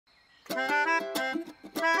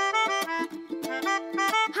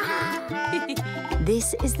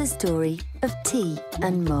This is the story of T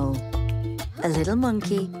and Mo, a little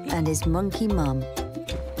monkey and his monkey mum,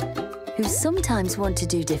 who sometimes want to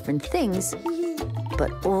do different things,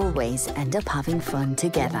 but always end up having fun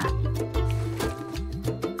together.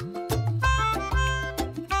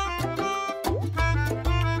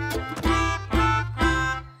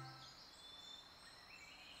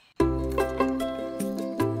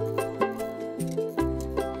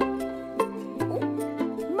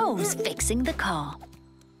 Mo's fixing the car,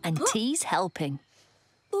 and T's helping.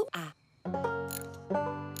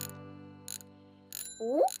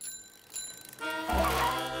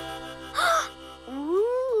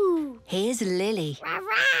 Here's Lily.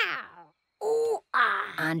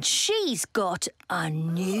 And she's got a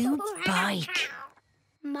new bike.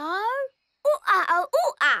 Mo? Ooh-ah,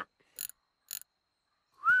 ooh-ah.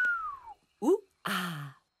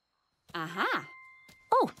 Ooh-ah. Aha.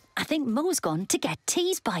 Oh, I think Mo's gone to get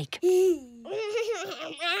T's bike.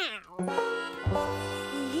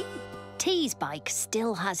 T's bike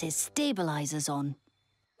still has his stabilisers on.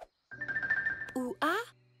 Ooh-ah.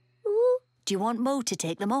 Do you want Mo to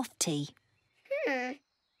take them off, T?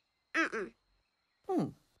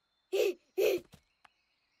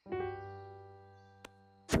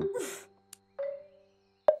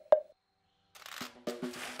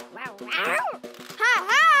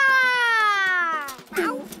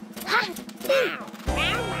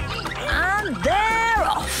 And they're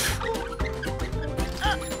off!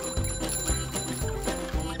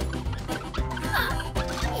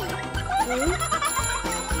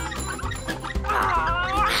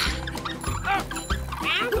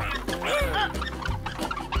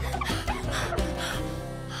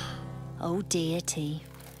 Oh dear, T.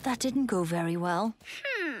 That didn't go very well.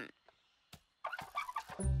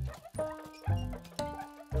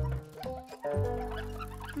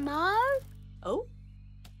 Mo? Oh.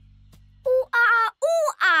 Ooh-ah,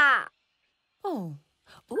 ooh-ah. Oh.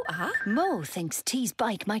 Ooh-ah. Mo thinks T's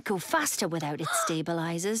bike might go faster without its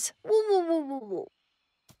stabilisers. Woo-woo-woo-woo-woo.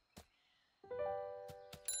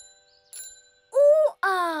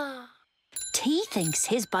 Ooh-ah. T thinks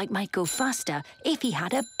his bike might go faster if he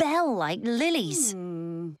had a bell like Lily's.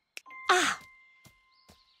 Ah.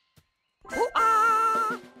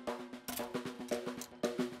 Ooh-ah.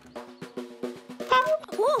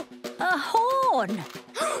 Whoa. A horn!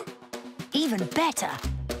 Even better.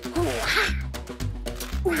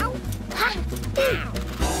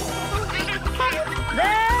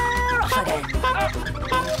 They're off again.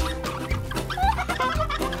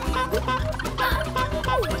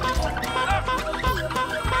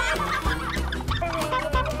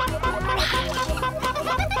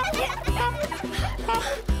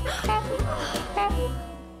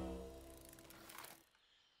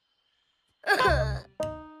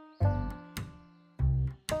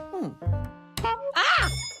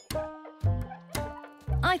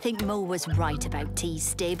 I think Mo was right about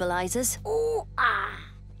T's stabilisers. Ooh-ah.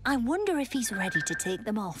 I wonder if he's ready to take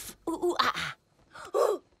them off. Ooh-ah.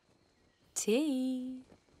 T.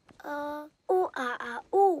 Ooh-ah,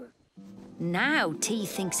 ooh. Now T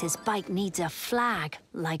thinks his bike needs a flag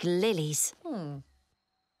like Lily's.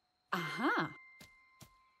 Aha.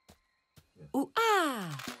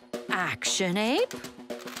 Ooh-ah. Action, Ape.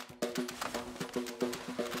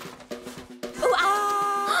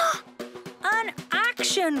 Ooh-ah. An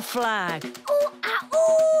action flag. Ooh-ah,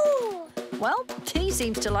 ooh. Well, T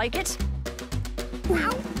seems to like it.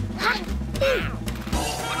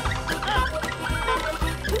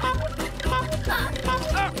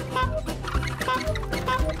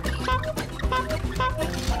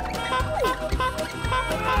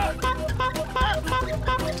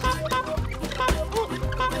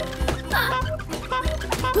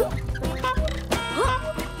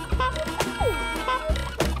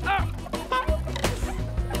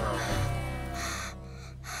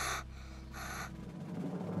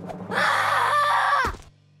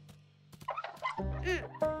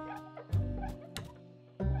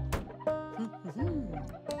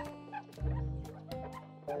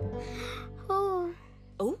 Ooh.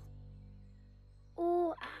 Oh.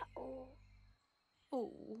 Ooh-ah, ooh.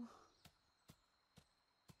 Oh.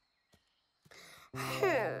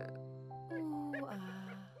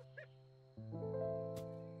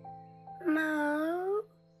 Mo?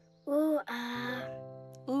 Ooh-ah.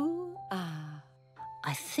 Ooh-ah.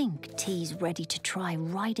 I think T's ready to try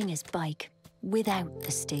riding his bike without the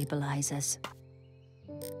stabilisers.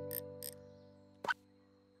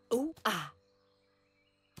 Ooh-ah.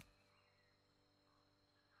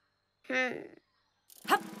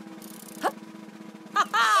 Hup. Hup.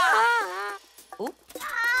 Ha-ha. Oh.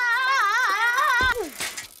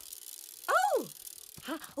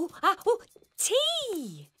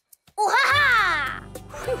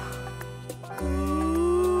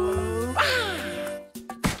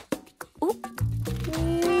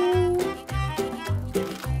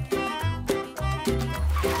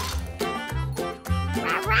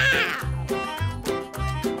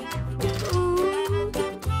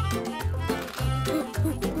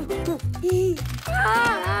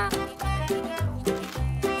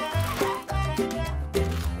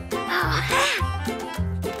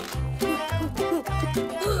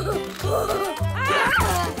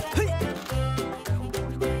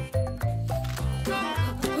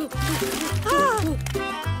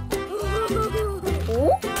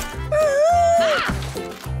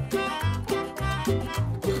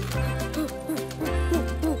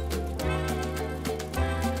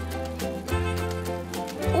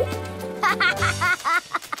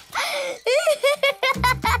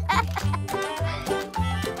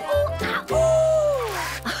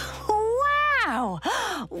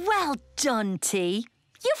 done, T.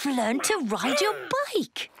 You've learned to ride your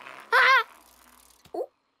bike.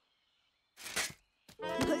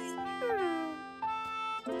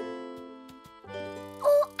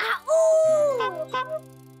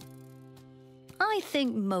 I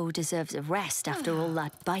think Mo deserves a rest after all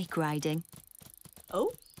that bike riding.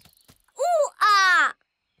 Oh. Ooh, ah!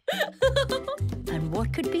 And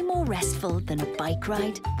what could be more restful than a bike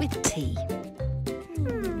ride with T?